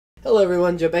Hello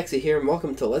everyone, Joe here, and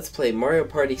welcome to Let's Play Mario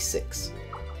Party 6.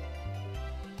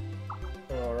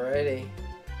 Alrighty.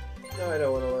 No, I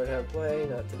don't want to learn how to play,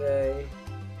 not today.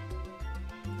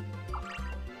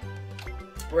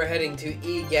 We're heading to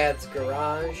EGAD's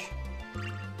garage.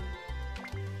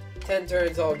 10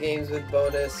 turns, all games with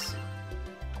bonus.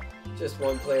 Just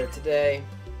one player today.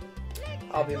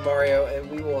 I'll be Mario, and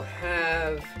we will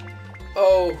have...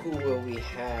 Oh, who will we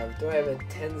have? Do I have a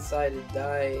 10-sided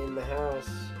die in the house?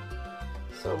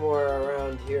 Somewhere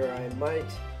around here I might.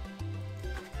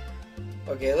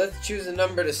 Okay, let's choose a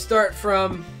number to start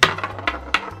from.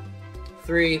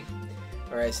 3.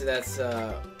 Alright, so that's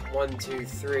 1, 2,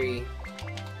 3.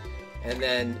 And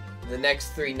then the next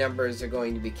 3 numbers are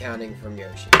going to be counting from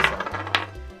Yoshi. So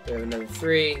we have another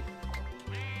 3.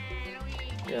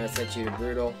 Yeah, that sets you to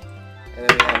brutal. And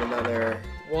then we have another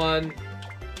 1.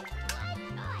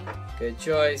 Good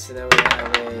choice. And then we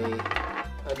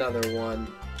have another 1.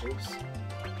 Oops.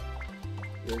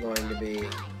 You're going to be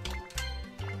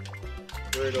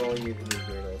brutal. You can be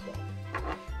brutal as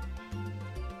well.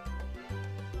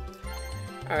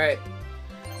 Alright.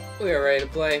 We are ready to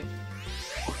play.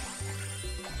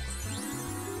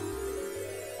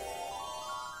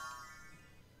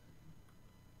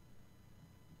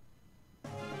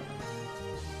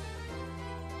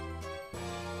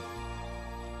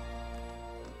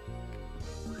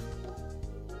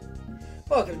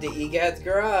 Welcome to EGAD's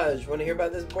garage. Want to hear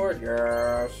about this board?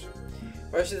 Yes.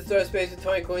 Rush to the star space with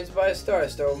 20 coins to buy a star.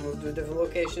 Star will move to a different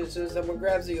location as soon as someone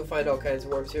grabs it. You'll find all kinds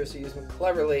of warps here, so use them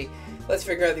cleverly. Let's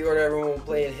figure out the order everyone will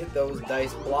play and hit those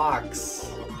dice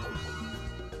blocks.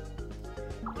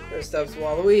 First up's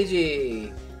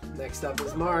Waluigi. Next up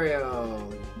is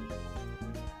Mario.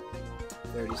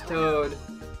 Third is Toad.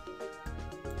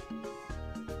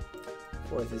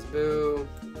 Fourth is Boo.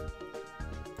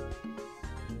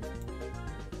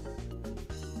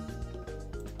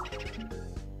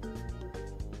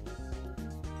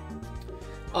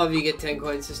 All of you get 10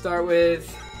 coins to start with.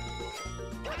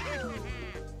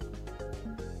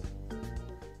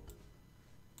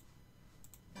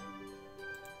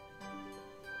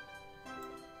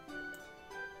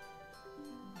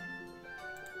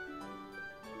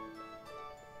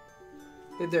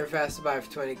 Get there fast to buy for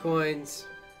 20 coins.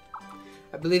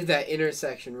 I believe that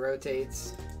intersection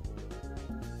rotates.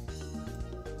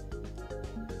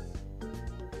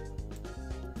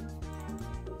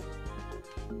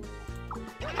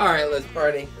 Alright, let's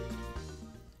party.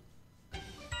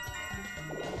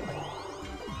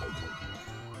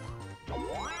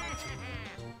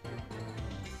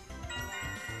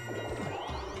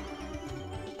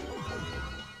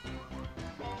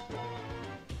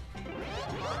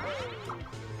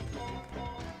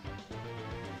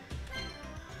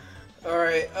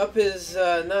 Alright, up is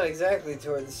not exactly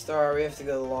toward the star. We have to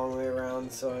go the long way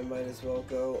around, so I might as well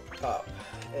go up.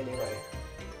 Anyway.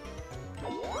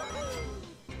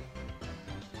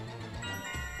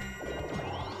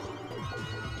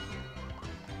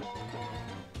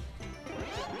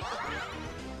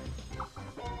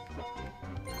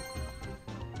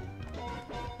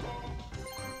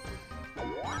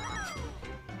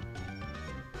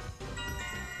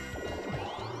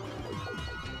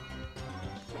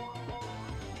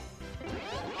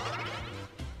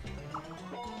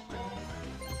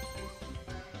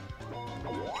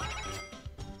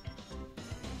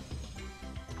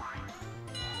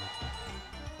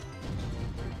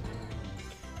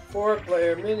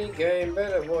 Four-player minigame,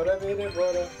 better water, better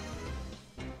water.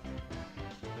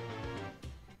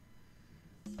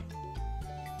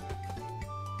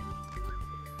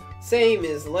 Same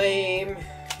is lame.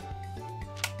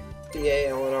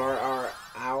 B-A-L-N-R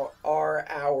are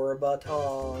our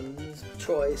buttons.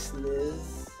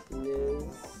 Choices.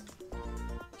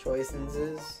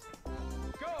 Choices.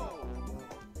 Go!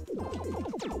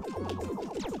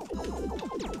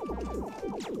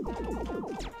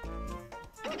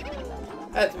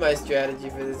 That's my strategy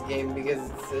for this game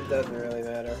because it doesn't really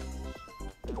matter.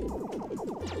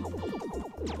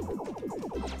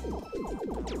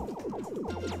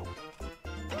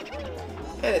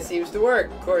 And it seems to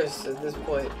work. Of course, at this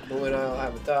point, Boo and I will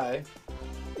have a tie.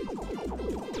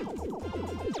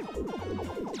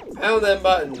 Pound them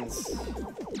buttons.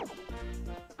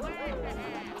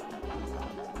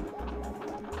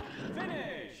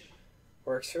 Finish.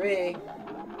 Works for me.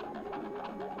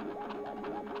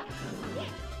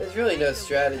 There's really no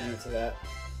strategy to that.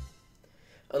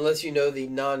 Unless you know the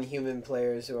non-human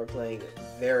players who are playing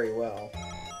very well.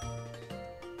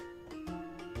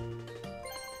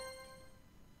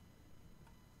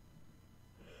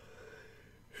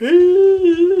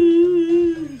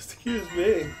 Excuse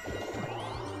me.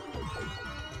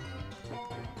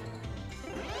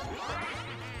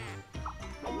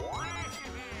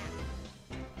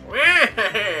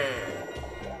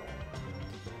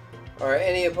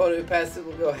 Any opponent who passes it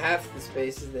will go half the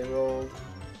spaces they rolled.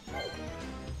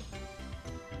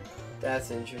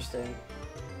 That's interesting.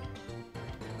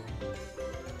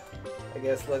 I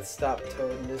guess let's stop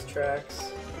Toad in his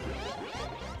tracks.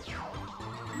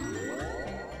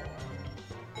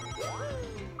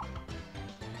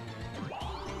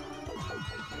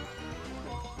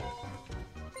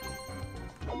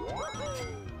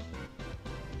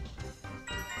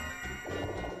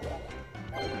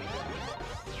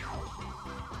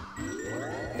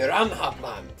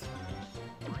 Granhapland.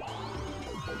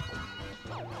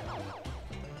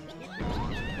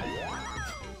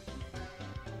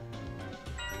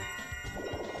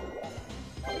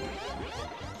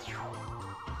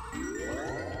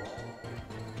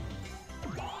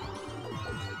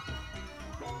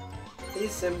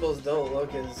 These symbols don't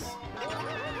look as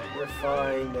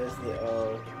refined as the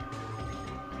O.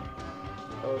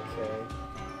 Okay.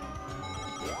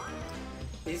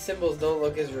 These symbols don't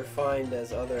look as refined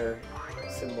as other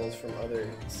symbols from other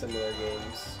similar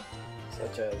games,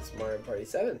 such as Mario Party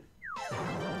 7.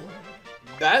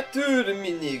 Back to the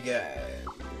minigame.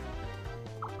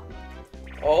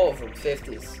 All of them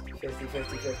 50s. 50,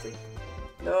 50, 50.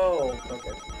 No.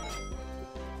 Okay.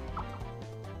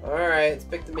 Alright, let's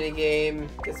pick the minigame.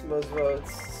 Get some most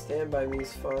votes. Stand By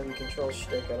Me's fun. Control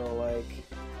Shtick I don't like.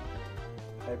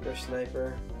 Hyper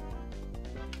Sniper.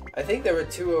 I think there were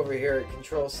two over here at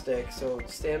Control Stick, so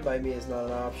Stand By Me is not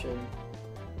an option.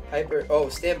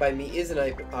 Stand By Me is an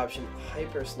option.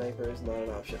 Hyper Sniper is not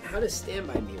an option. How does Stand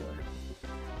By Me work?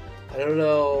 I don't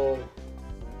know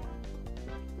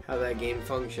how that game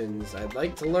functions. I'd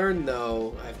like to learn,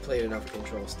 though. I've played enough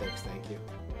Control Sticks, thank you.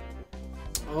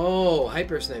 Oh,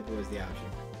 Hyper Sniper was the option.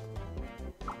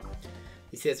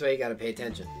 You see, that's why you gotta pay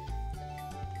attention.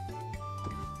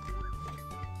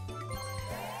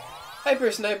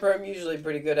 Hyper Sniper I'm usually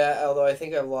pretty good at, although I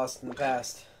think I've lost in the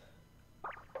past.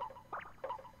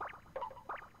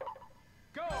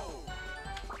 Go!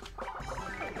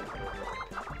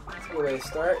 That's a good way to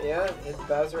start, yeah. Hit the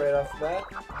Bowser right off the bat.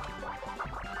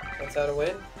 That's how to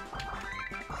win.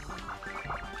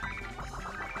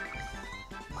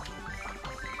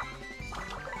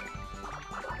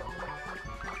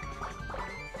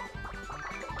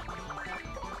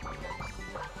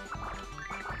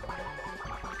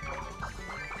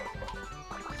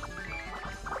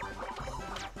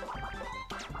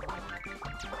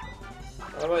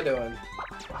 What am I doing?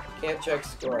 Can't check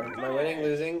score. Am I winning,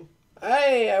 losing?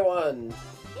 Hey, I won!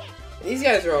 These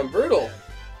guys are on brutal.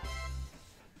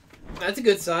 That's a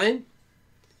good sign.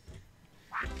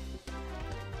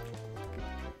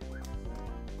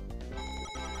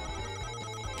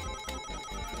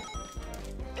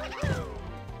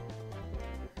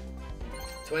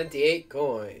 $28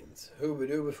 coins. Hooba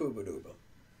dooba fooba dooba.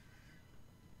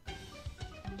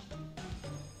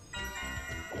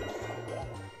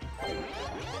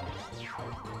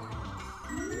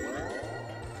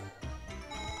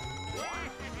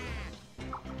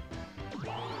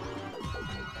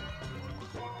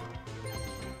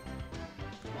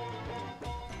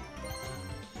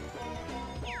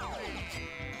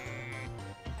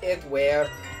 It where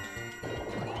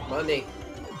money.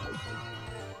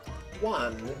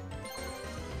 One.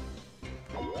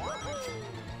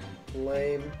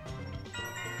 Lame.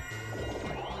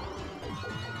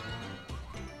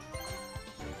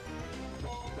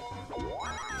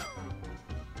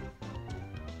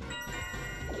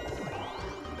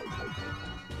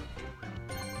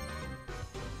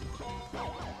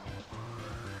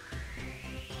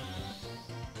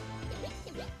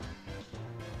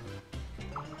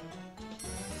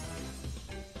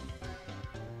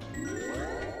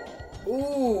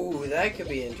 Ooh, that could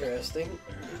be interesting.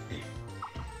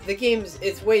 The game's...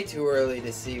 it's way too early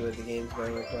to see what the game's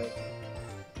going to look like.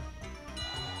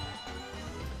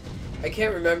 I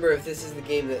can't remember if this is the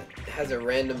game that has a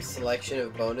random selection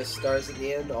of bonus stars at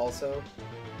the end also.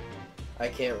 I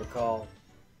can't recall.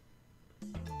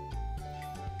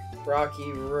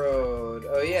 Rocky Road.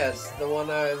 Oh yes, the one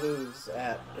I lose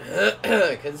at.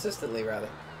 Consistently, rather.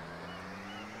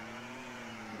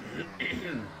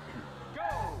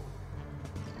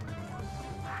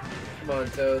 Come on,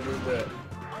 Toad, let's do it.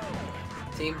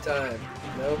 Team time.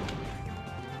 Nope.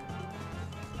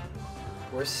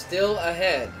 We're still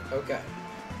ahead. Okay.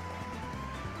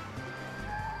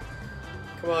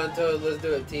 Come on, Toad, let's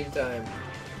do it. Team time.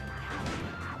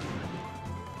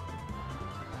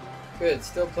 Good,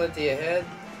 still plenty ahead.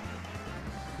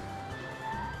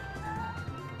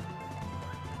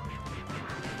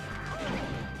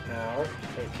 Ow.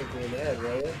 Don't kick me in the head,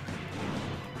 will you?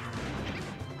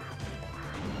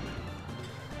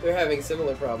 They're having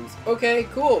similar problems. Okay,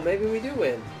 cool. Maybe we do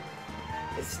win.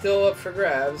 It's still up for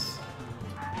grabs.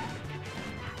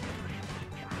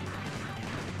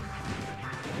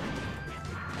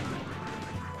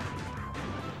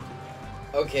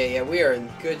 Okay, yeah, we are in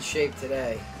good shape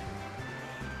today.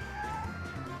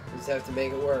 We just have to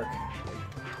make it work.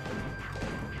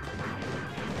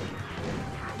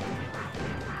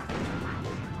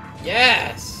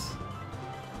 Yes!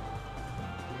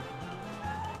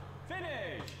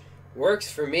 Finish.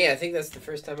 Works for me. I think that's the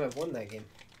first time I've won that game.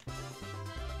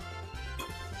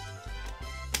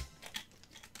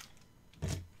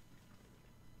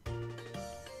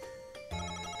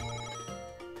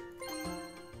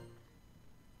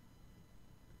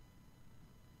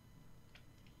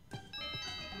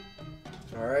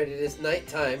 Alright, it is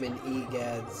nighttime in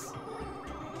Egad's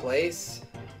place.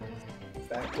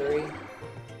 Factory.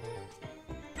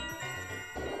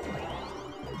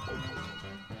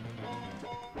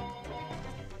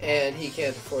 And he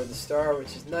can't afford the star,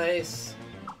 which is nice.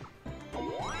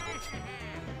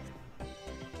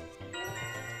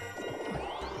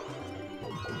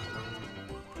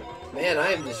 Man,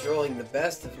 I am just rolling the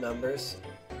best of numbers.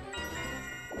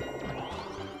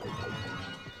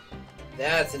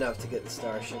 That's enough to get the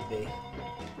star, should be.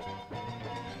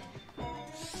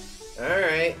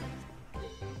 Alright.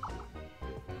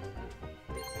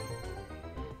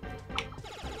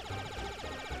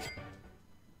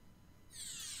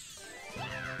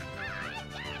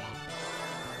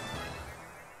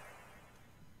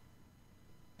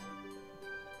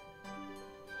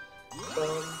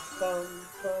 Bum, bum,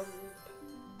 bum,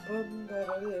 bum,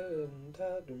 ba-da-dum,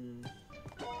 da-dum.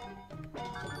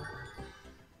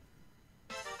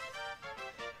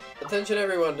 Attention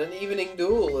everyone, an evening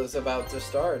duel is about to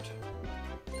start.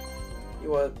 You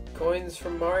want coins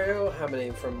from Mario? How many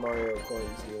from Mario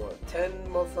coins do you want? 10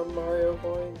 more from Mario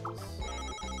coins?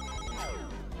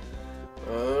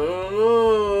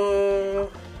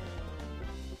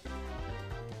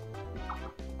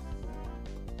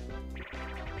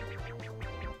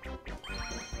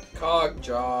 Cog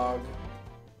jog.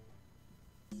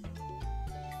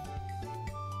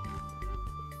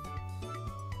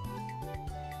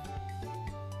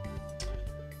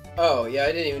 Oh, yeah, I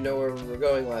didn't even know where we were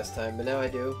going last time, but now I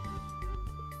do.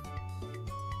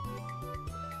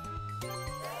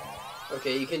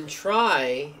 Okay, you can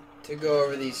try to go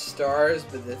over these stars,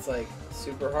 but it's like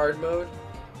super hard mode.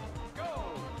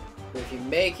 But if you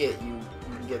make it, you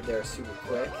can get there super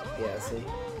quick. Yeah, see?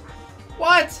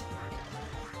 What?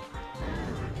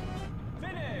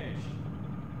 Finish.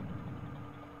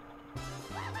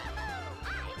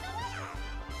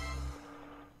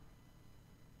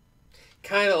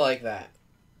 Kind of like that.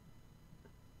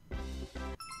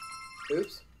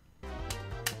 Oops.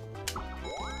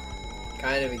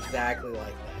 Kind of exactly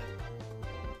like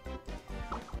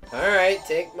that. Alright,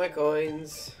 take my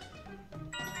coins.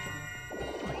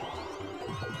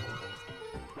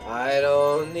 I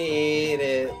don't need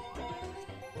it.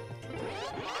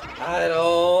 I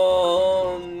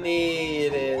don't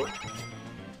need it.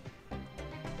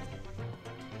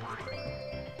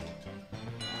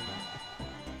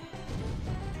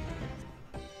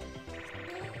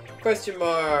 Question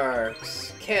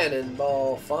marks.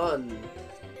 Cannonball fun.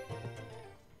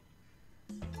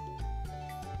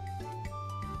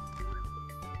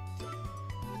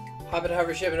 Hop and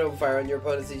hover ship and open fire on your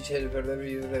opponents each hit.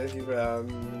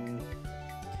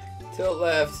 Tilt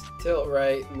left, tilt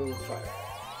right, move fire.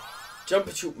 Jump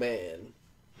and shoot man.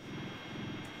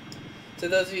 To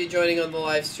those of you joining on the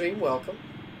live stream, welcome.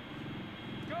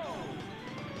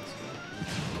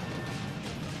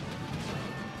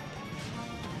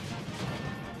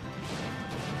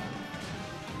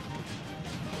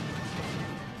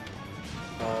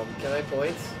 Can I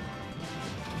points?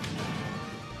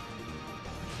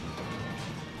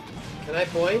 Can I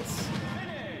points?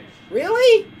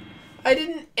 Really? I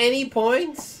didn't any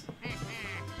points?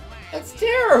 That's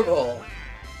terrible.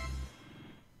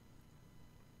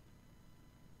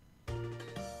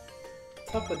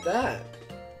 What's up with that?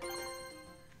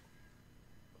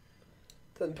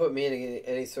 Doesn't put me in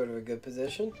any sort of a good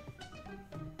position.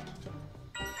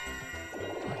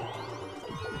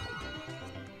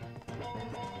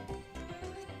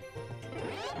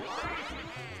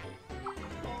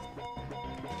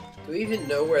 Do we even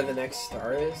know where the next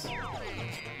star is?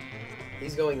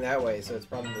 He's going that way, so it's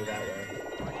probably that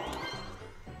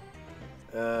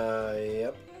way.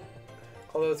 Yep.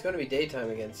 Although it's going to be daytime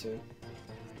again soon.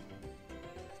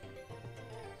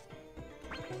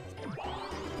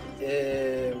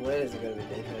 When is it going to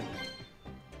be daytime?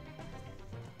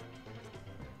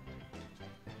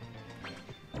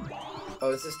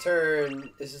 Oh, this is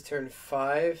turn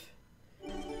 5.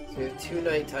 So we have 2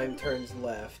 nighttime turns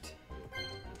left.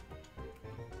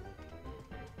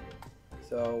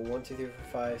 So 1, 2, 3, 4,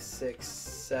 5, 6,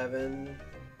 7.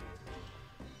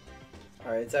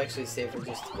 Alright, it's actually safer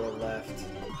just to go left.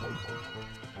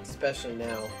 Especially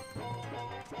now.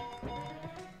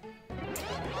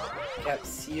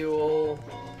 Capsule.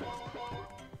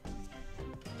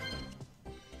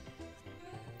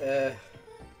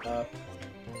 Up.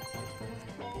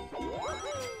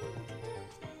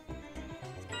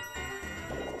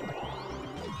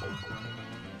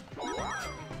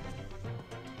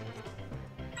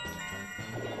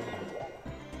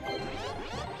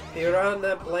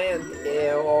 Piranha plant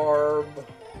orb.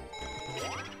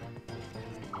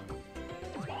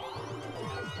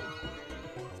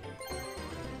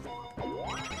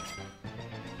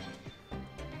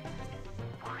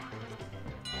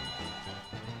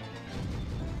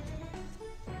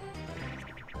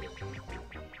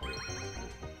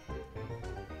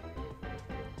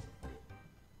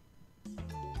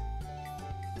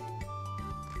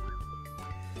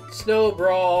 Snow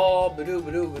brawl, badoo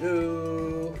badoo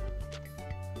badoo.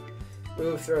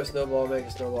 Move, throw a snowball, make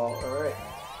a snowball. Alright.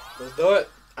 Let's do it.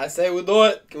 I say we do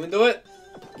it. Can we do it?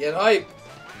 Get hype.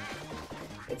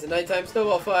 It's a nighttime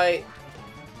snowball fight.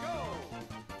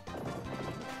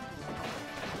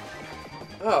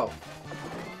 Oh.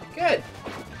 Good.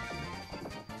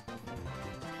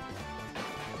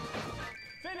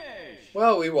 Finish.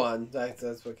 Well, we won. That's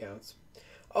what counts.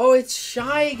 Oh, it's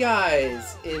Shy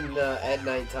Guys in at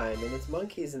nighttime, and it's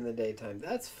monkeys in the daytime.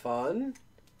 That's fun.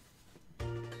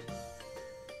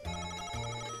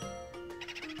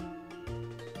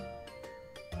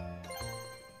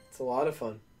 It's a lot of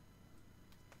fun.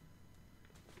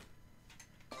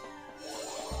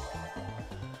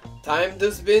 Time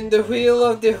to spin the wheel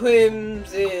of the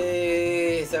whimsy.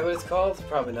 Is that what it's called?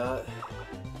 Probably not.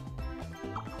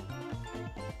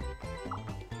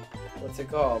 What's it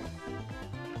called?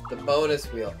 The bonus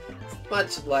wheel. It's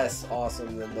much less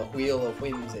awesome than the wheel of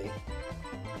whimsy.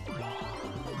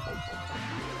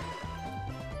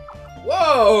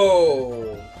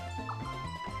 Whoa!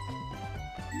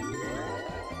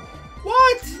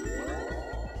 What?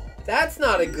 That's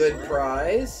not a good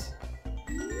prize.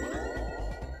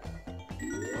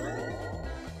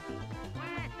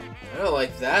 I don't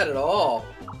like that at all.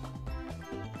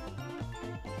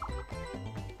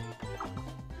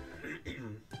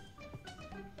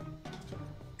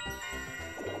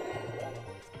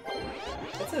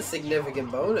 That's a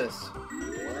significant bonus.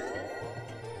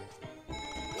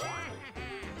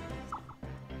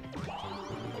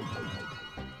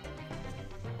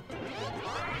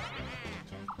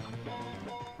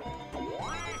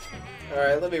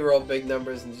 Alright, let me roll big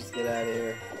numbers and just get out of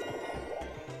here.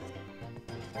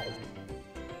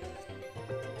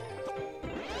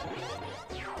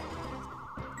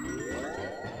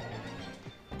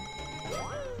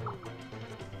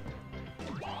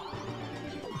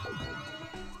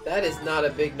 That is not a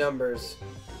big numbers.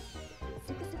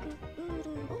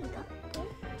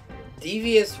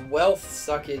 Devious wealth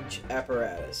suckage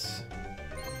apparatus.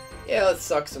 Yeah, let's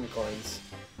suck some coins.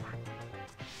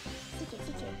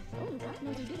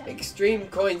 Extreme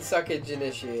coin suckage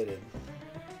initiated.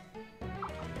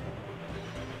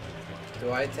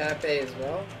 Do I tap A as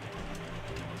well?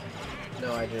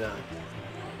 No, I do not.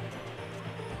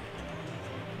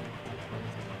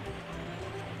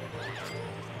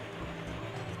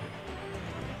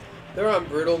 They're on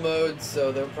brutal mode,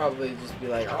 so they'll probably just be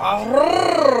like,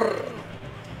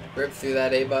 rip through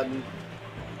that A button.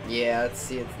 Yeah, let's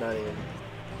see, it's not even.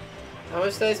 How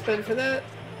much did I spend for that?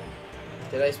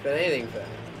 Did I spend anything for that?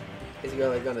 Is he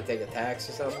gonna take a tax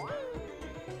or something?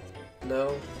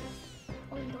 No.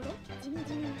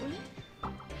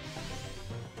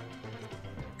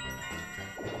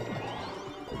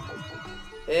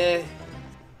 Eh.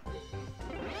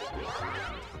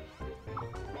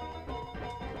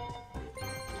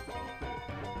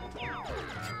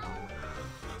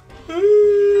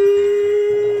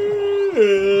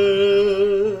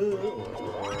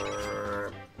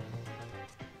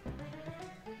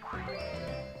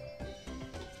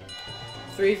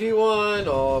 Three v one.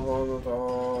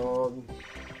 Oh,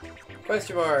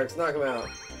 question marks. Knock him out.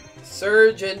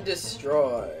 Surge and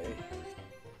destroy.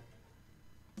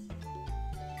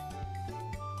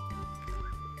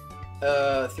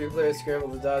 Three players scramble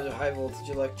to dodge a high voltage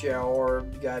electric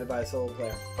orb guided by a solo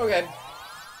player. Okay.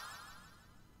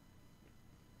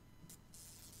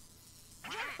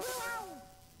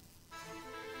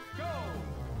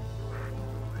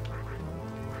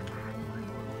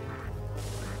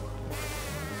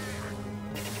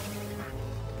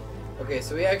 Okay,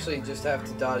 so we actually just have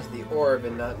to dodge the orb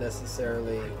and not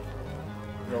necessarily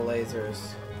the lasers.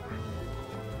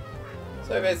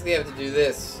 So I basically have to do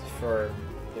this for,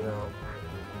 you know,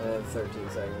 And 13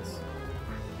 seconds.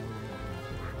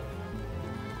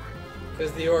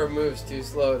 Because the orb moves too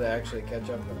slow to actually catch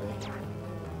up with me.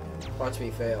 Watch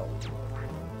me fail.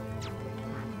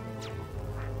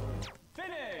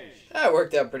 Finish. That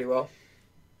worked out pretty well.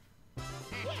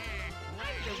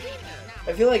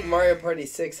 I feel like Mario Party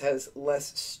 6 has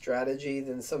less strategy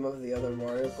than some of the other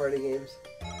Mario Party games.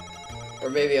 Or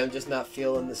maybe I'm just not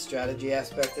feeling the strategy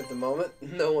aspect at the moment.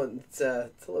 It's a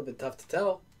little bit tough to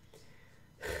tell.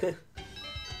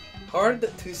 Hard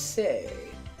to say.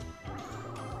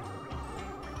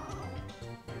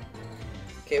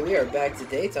 Okay, we are back to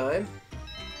daytime.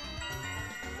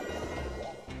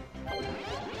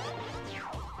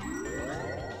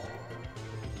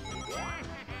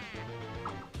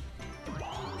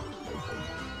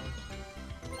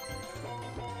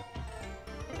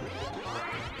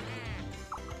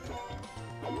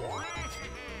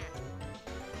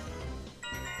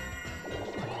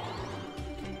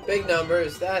 Big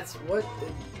numbers, that's what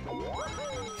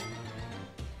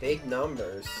big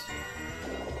numbers.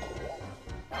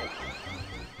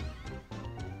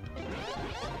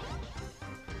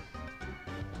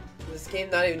 Does this game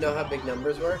not even know how big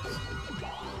numbers works?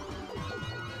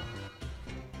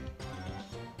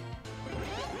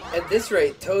 At this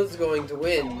rate, Toad's going to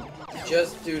win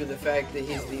just due to the fact that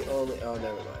he's the only... Oh,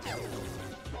 never mind.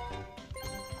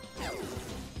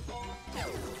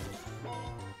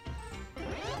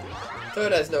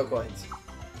 Toad has no coins.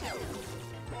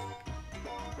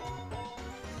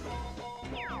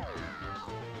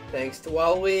 Thanks to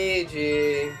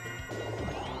Waluigi.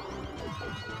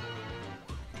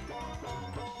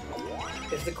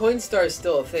 If the coin star is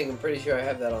still a thing, I'm pretty sure I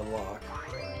have that on lock.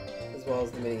 As well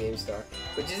as the minigame star.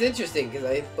 Which is interesting, because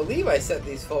I believe I set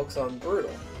these folks on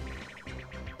brutal.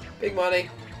 Big money.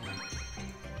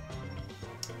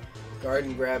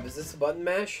 Garden grab. Is this a button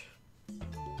mash?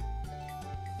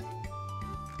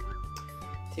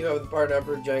 Team up with a partner,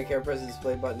 upper giant camera, press the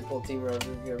display button, pull team around.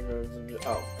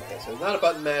 Oh, okay, so it's not a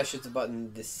button mash, it's a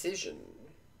button decision.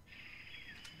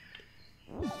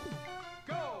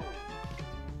 Go.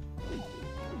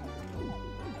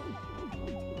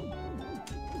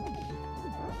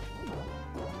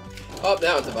 Oh,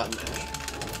 now it's a button mash.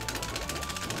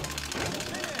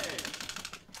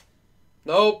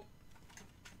 Nope.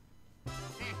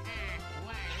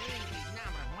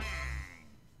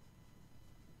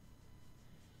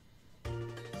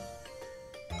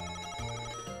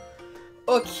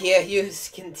 Okay, you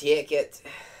can take it.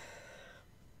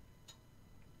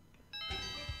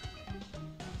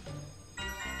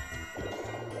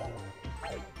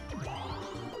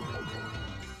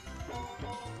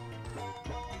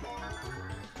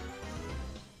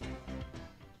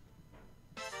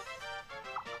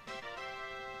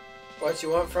 What you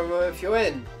want from him if you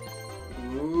win?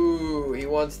 Ooh, he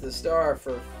wants the star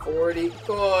for 40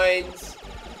 coins.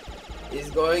 He's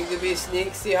going to be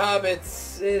Sneaksy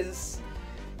Hobbits. His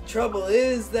trouble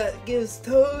is that gives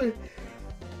Toad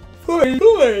 40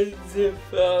 coins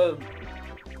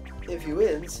if he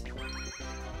wins.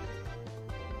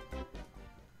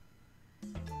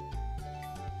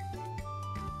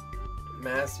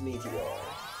 Mass Meteor.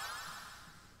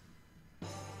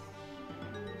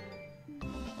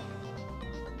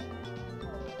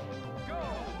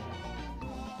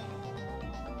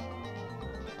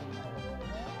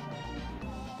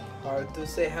 Hard to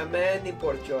say how many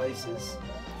poor choices.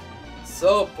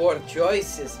 So poor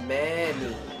choices,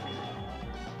 many.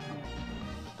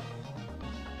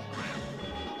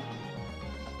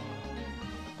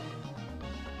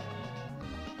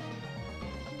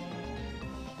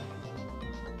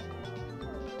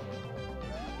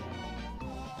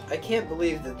 I can't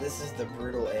believe that this is the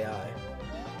brutal AI.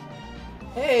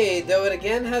 Hey, do it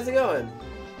again. How's it going?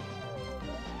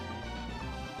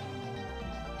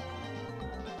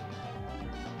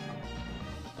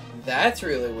 That's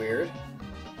really weird.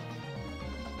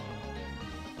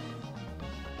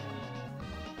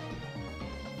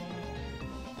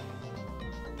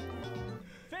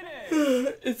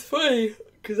 It's funny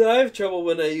because I have trouble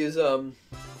when I use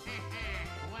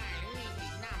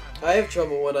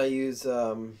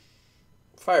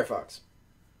Firefox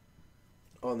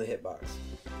on the hitbox,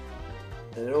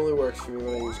 and it only works for me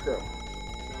when I use Chrome.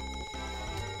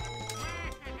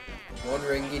 1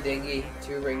 ringy dingy,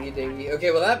 2 ringy dingy.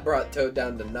 Okay, well that brought Toad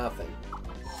down to nothing.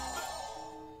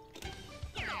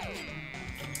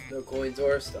 No coins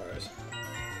or stars.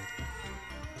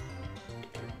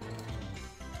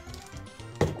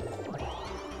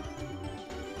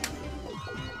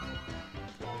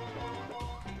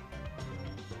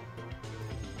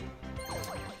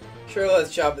 Sure,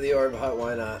 let's chop the orb.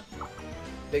 Why not?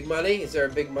 Big money? Is there a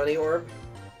big money orb?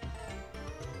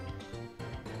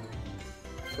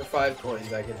 5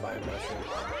 coins, I could buy a mushroom.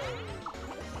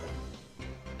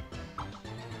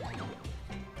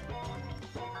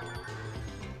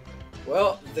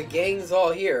 Well, the gang's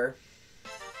all here.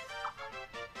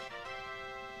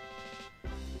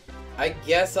 I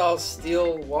guess I'll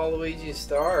steal Waluigi's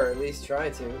star, or at least try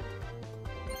to.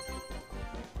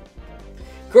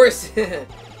 Of course,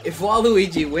 if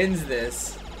Waluigi wins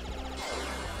this...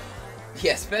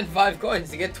 Yeah, spend 5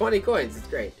 coins to get 20 coins. It's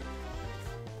great.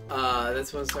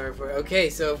 That's what I'm sorry for. Okay,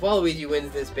 so if Waluigi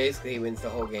wins this, basically he wins the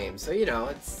whole game. So, you know,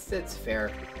 it's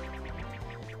fair.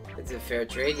 It's a fair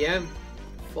trade, yeah.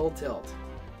 Full tilt.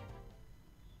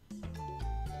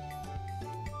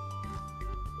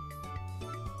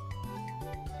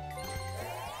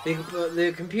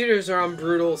 The computers are on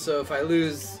brutal, so if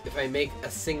I make a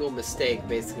single mistake,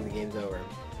 basically the game's over.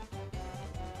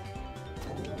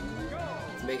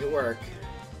 Let's make it work.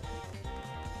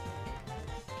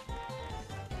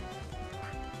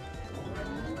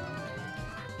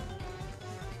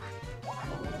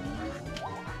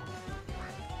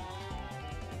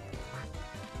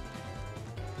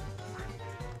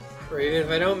 Or even if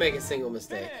I don't make a single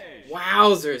mistake.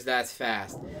 Wowzers, that's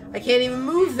fast. I can't even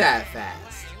move that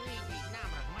fast.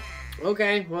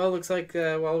 Okay, well, it looks like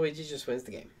Waluigi just wins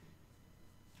the game.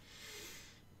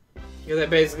 Because I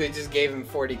basically just gave him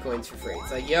 40 coins for free.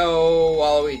 It's like, yo,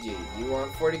 Waluigi, you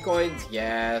want 40 coins?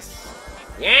 Yes.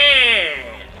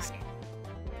 Yes!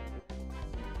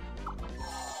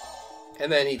 And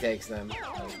then he takes them.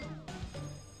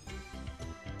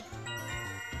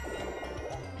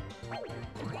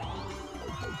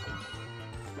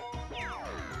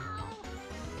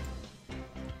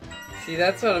 See,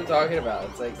 that's what I'm talking about.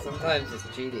 It's like, sometimes it's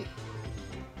cheating.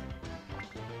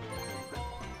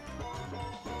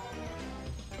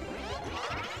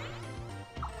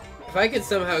 If I could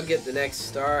somehow get the next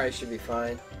star, I should be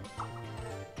fine.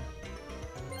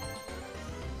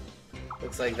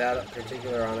 Looks like that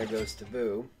particular honor goes to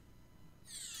Boo.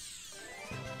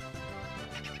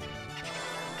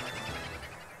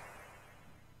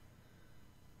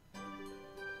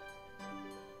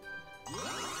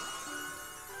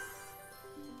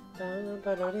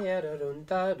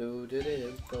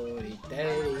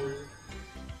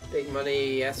 Big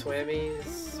money, yes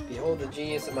whammies. Behold the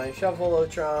genius of my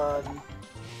Shuffle-O-Tron.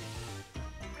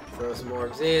 Throw some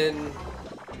orbs in.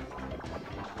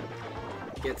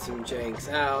 Get some janks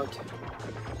out.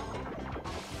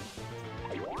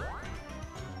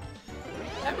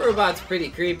 That robot's pretty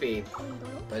creepy,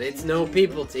 but it's no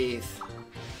people teeth.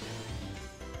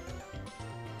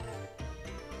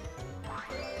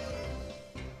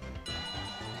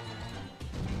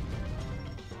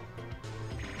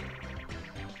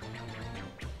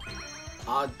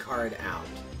 Odd card out.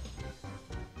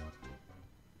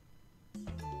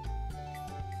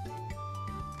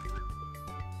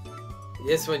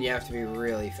 This one you have to be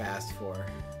really fast for.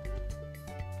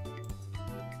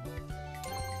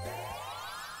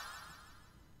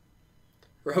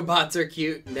 Robots are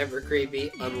cute, never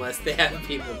creepy, unless they have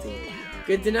people teeth.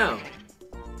 Good to know.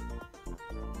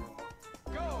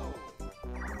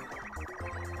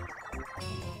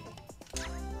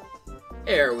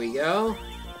 There we go.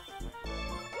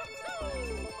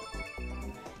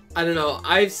 I don't know,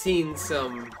 I've seen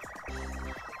some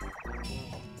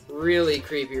really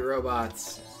creepy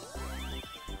robots.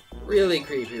 Really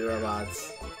creepy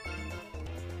robots.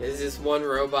 There's this one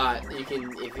robot, you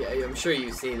can, I'm sure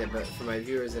you've seen it, but for my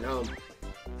viewers at home,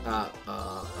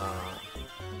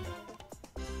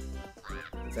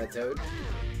 is that Toad?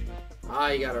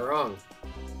 Ah, you got it wrong.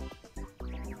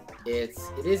 It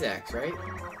is X, right?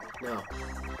 No.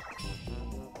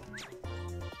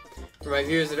 For my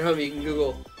viewers at home, you can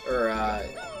Google or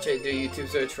do a YouTube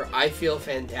search for "I Feel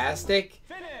Fantastic."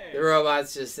 The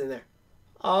robot's just in there.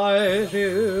 I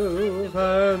feel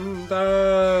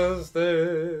fantastic.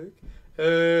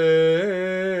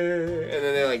 Hey. And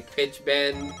then they like pitch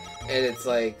bend, and it's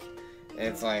like.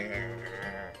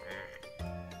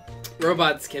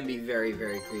 Robots can be very,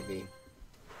 very creepy.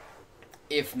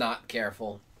 If not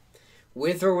careful.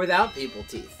 With or without people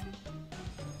teeth.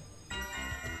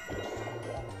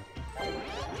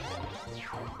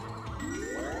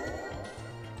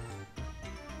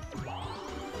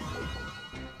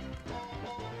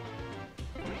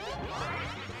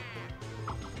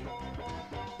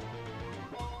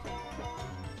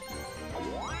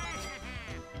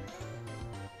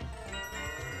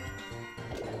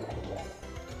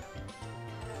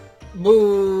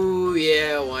 Boo!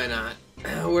 Yeah, why not?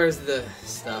 Where's the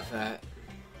stuff at?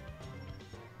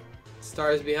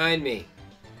 Stars behind me.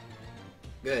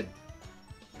 Good.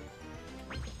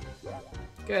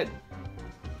 Good.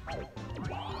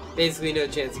 Basically no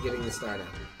chance of getting the star now.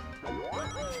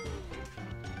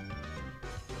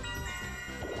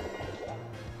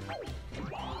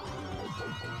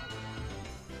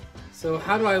 So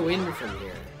how do I win from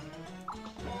here?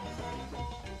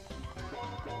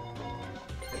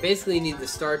 I basically need the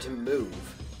star to move.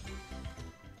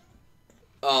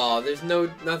 Oh, there's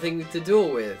nothing to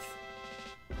duel with.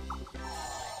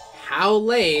 How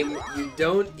lame, you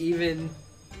don't even...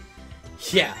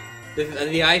 Yeah,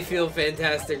 the I Feel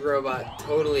Fantastic robot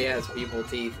totally has people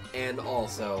teeth, and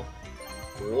also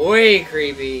way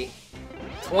creepy.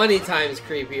 20 times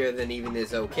creepier than even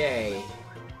is okay.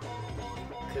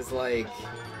 Cause like...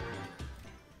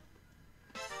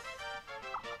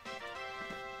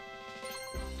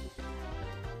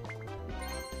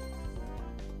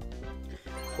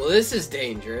 Well, this is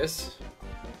dangerous.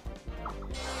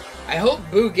 I hope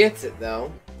Boo gets it,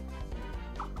 though.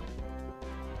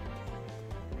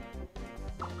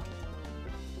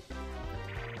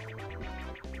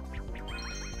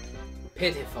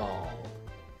 Pitiful.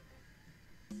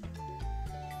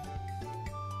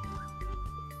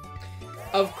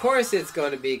 Of course it's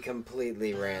going to be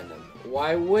completely random.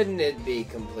 Why wouldn't it be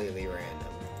completely random?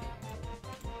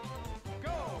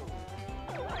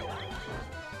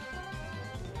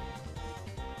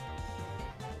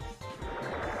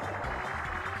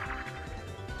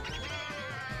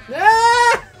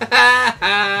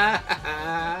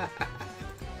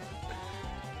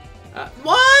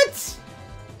 What?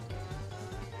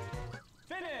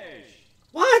 Finish.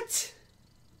 What?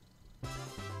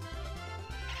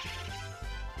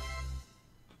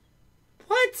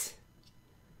 What?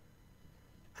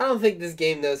 I don't think this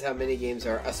game knows how many games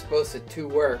are supposed to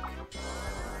work.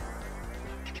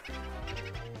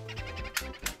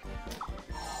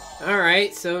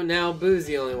 Alright, so now Boo's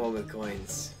the only one with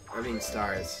coins. I mean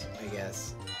stars, I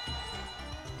guess.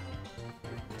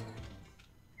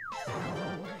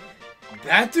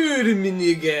 Battle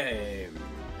minigame.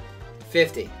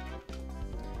 50.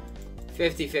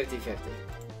 50, 50, 50.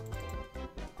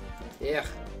 Yeah.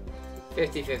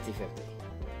 50, 50, 50.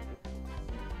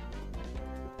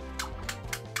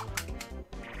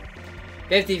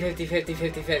 $50, $50, $50,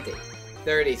 $50, $50.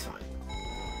 30's fine.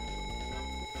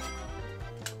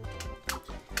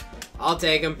 I'll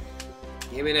take them.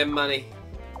 Give me that money.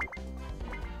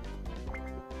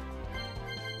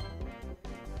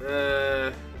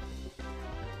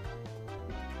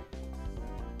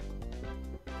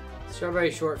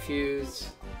 Strawberry short fuse.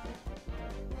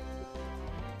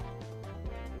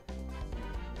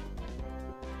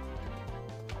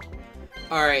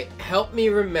 Alright, help me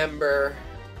remember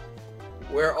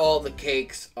where all the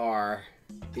cakes are,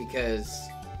 because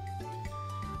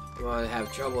I'm gonna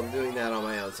have trouble doing that on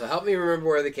my own. So help me remember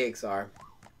where the cakes are.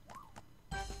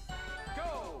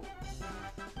 Go.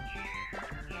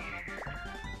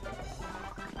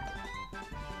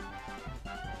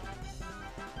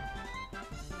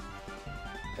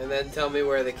 And then tell me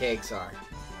where the cakes are.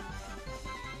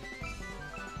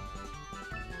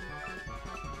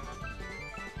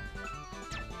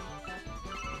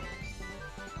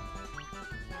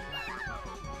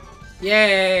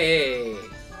 Yay!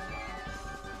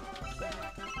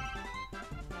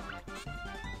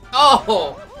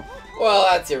 Oh! Well,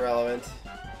 that's irrelevant.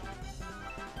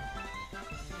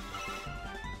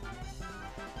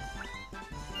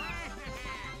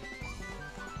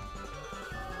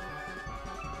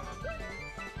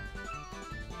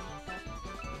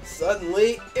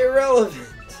 Suddenly irrelevant.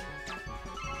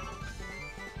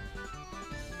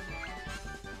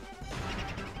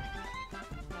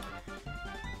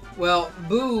 Well,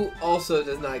 Boo also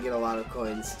does not get a lot of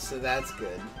coins, so that's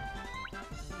good.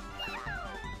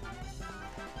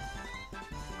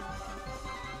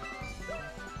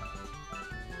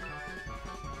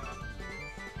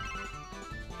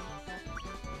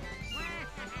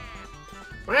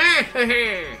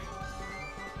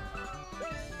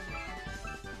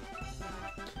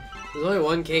 There's only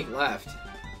one cake left.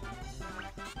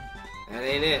 That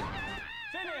ain't it.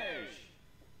 Finish.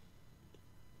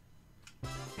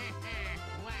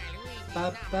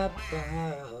 Ba, ba,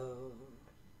 ba.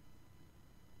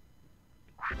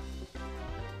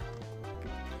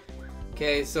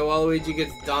 Okay, so Waluigi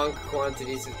gets donk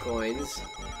quantities of coins.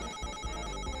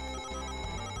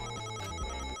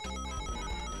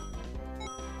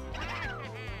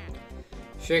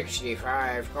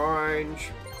 $65 coins.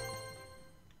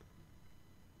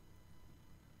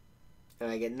 And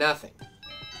I get nothing.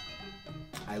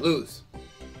 I lose.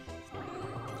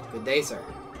 Good day, sir.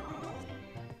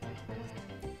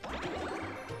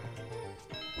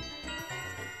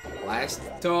 Last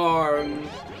turn.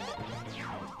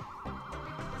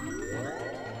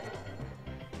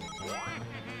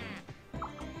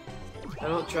 I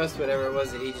don't trust whatever it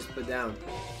was that he just put down.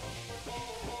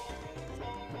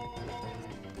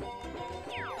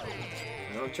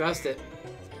 I don't trust it.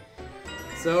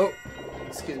 So,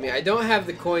 excuse me, I don't have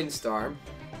the coin star.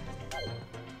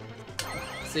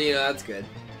 So, you know, that's good.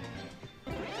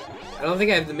 I don't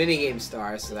think I have the minigame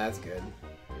star, so that's good.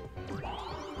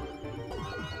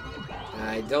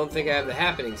 I don't think I have the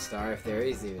happening star, if there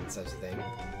is even such a thing.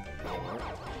 Anymore.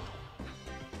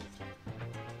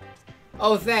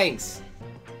 Oh, thanks!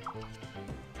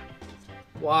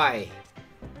 Why?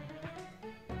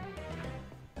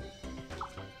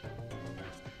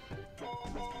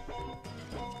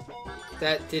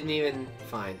 That didn't even...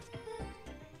 Fine.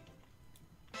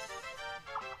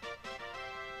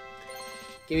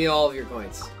 Give me all of your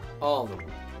coins. All of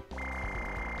them.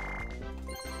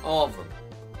 All of them.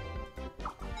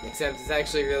 Except it's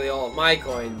actually really all of my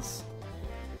coins.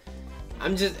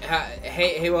 I'm just...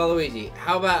 Hey, Waluigi,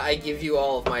 how about I give you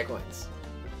all of my coins?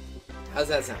 How's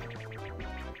that sound?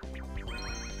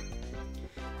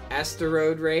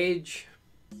 Asteroid Rage.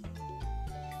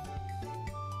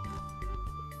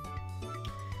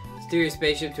 Steer your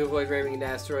spaceship to avoid ramming into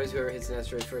asteroids. Whoever hits an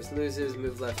asteroid first loses.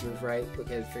 Move left, move right. Look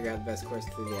ahead, figure out the best course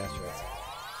through the asteroids.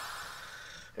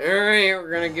 Alright,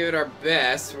 we're gonna give it our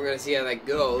best. We're gonna see how that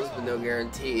goes, but no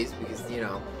guarantees, because, you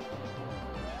know,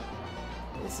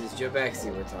 this is Jobexy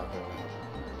we're talking about.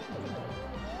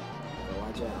 So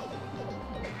watch out.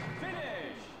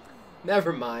 Finish!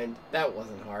 Never mind. That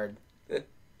wasn't hard. I'm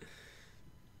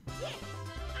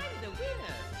the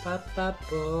winner.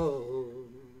 Pa-pa-boom.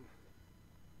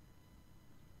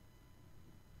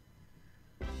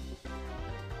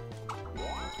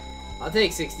 I'll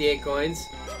take 68 coins.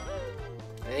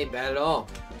 That ain't bad at all.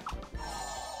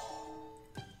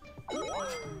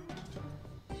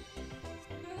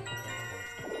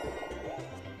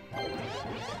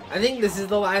 I think this is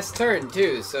the last turn,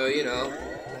 too, so, you know,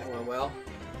 that went well.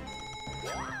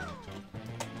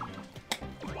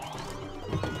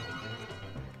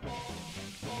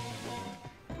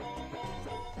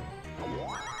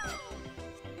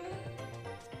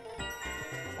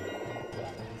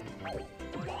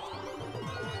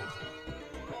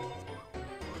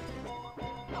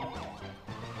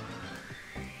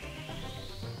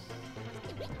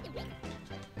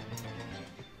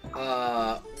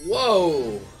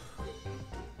 Whoa!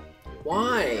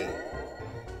 Why?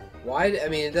 Why? I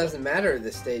mean, it doesn't matter at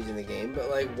this stage in the game, but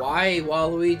like, why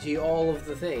Waluigi all of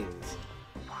the things?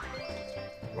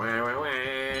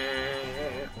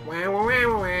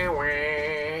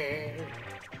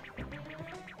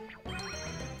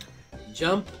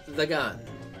 Jump the gun.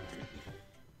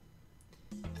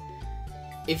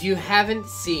 If you haven't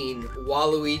seen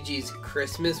Waluigi's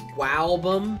Christmas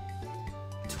Wowalbum,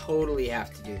 totally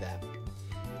have to do that.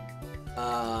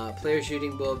 Player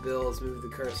shooting bullet bills, move the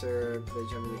cursor, play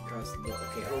jumping across the bill.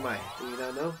 Okay, who am I? Do you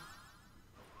not know?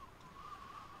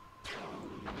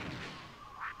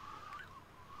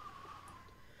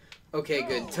 Okay,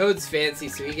 good. Toad's fancy,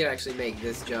 so he can actually make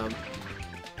this jump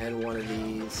and one of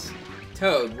these.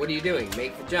 Toad, what are you doing?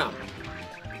 Make the jump.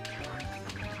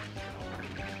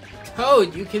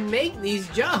 Toad, you can make these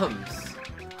jumps!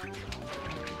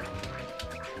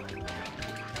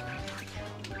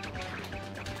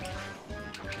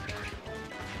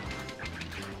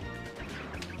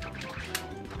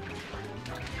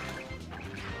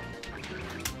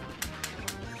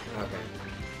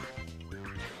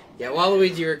 Yeah,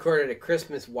 Waluigi recorded a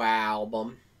Christmas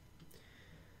album,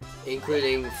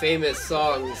 including famous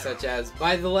songs such as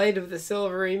 "By the Light of the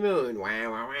Silvery Moon."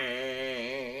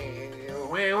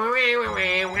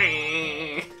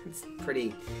 It's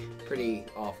pretty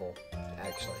awful,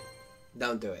 actually.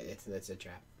 Don't do it. It's a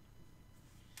trap.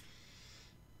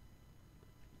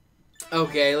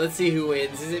 Okay, let's see who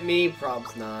wins. Is it me?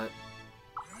 Prob's not.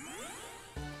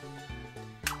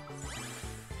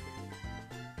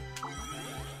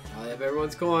 I have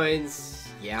everyone's coins.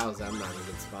 Yowza, I'm not in a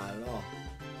good spot at all.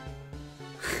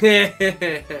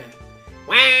 Good.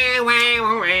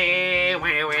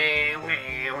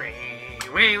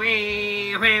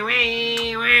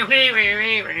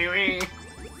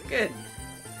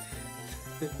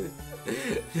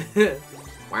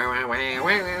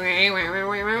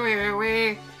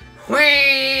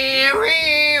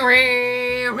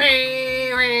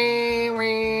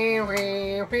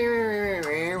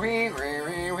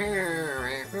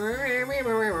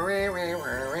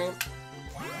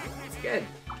 Good.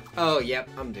 Oh, yep,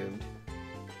 I'm doomed.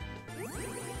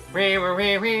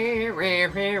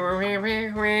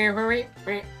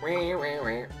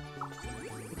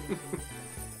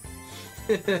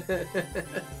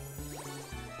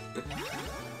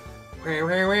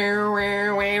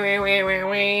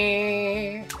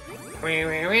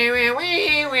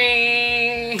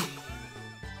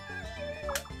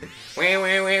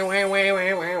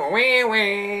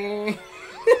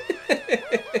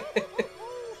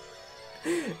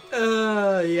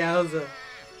 Oh, yowza.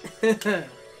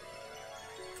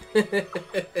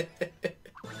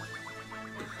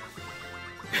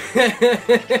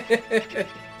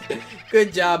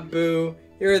 Good job, Boo.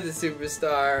 You're the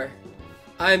superstar.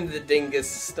 I'm the dingus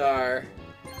star.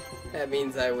 That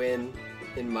means I win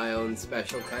in my own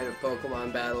special kind of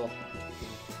Pokemon battle.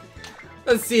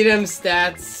 Let's see them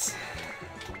stats.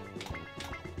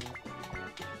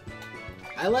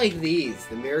 I like these.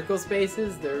 The miracle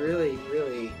spaces, they're really,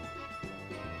 really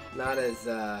not as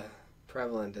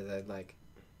prevalent as I'd like.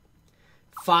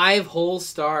 5 whole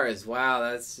stars. Wow,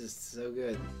 that's just so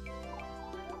good.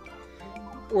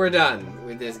 We're done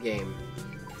with this game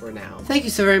for now. Thank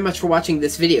you so very much for watching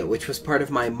this video, which was part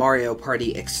of my Mario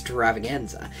Party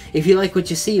extravaganza. If you like what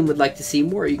you see and would like to see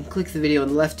more, you can click the video on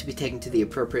the left to be taken to the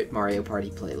appropriate Mario Party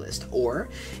playlist. Or,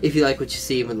 if you like what you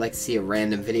see and would like to see a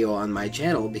random video on my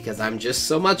channel, because I'm just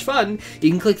so much fun, you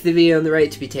can click the video on the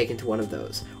right to be taken to one of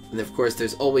those. And of course,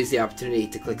 there's always the opportunity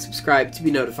to click subscribe to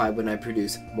be notified when I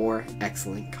produce more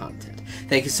excellent content.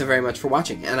 Thank you so very much for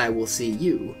watching, and I will see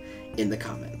you in the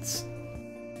comments.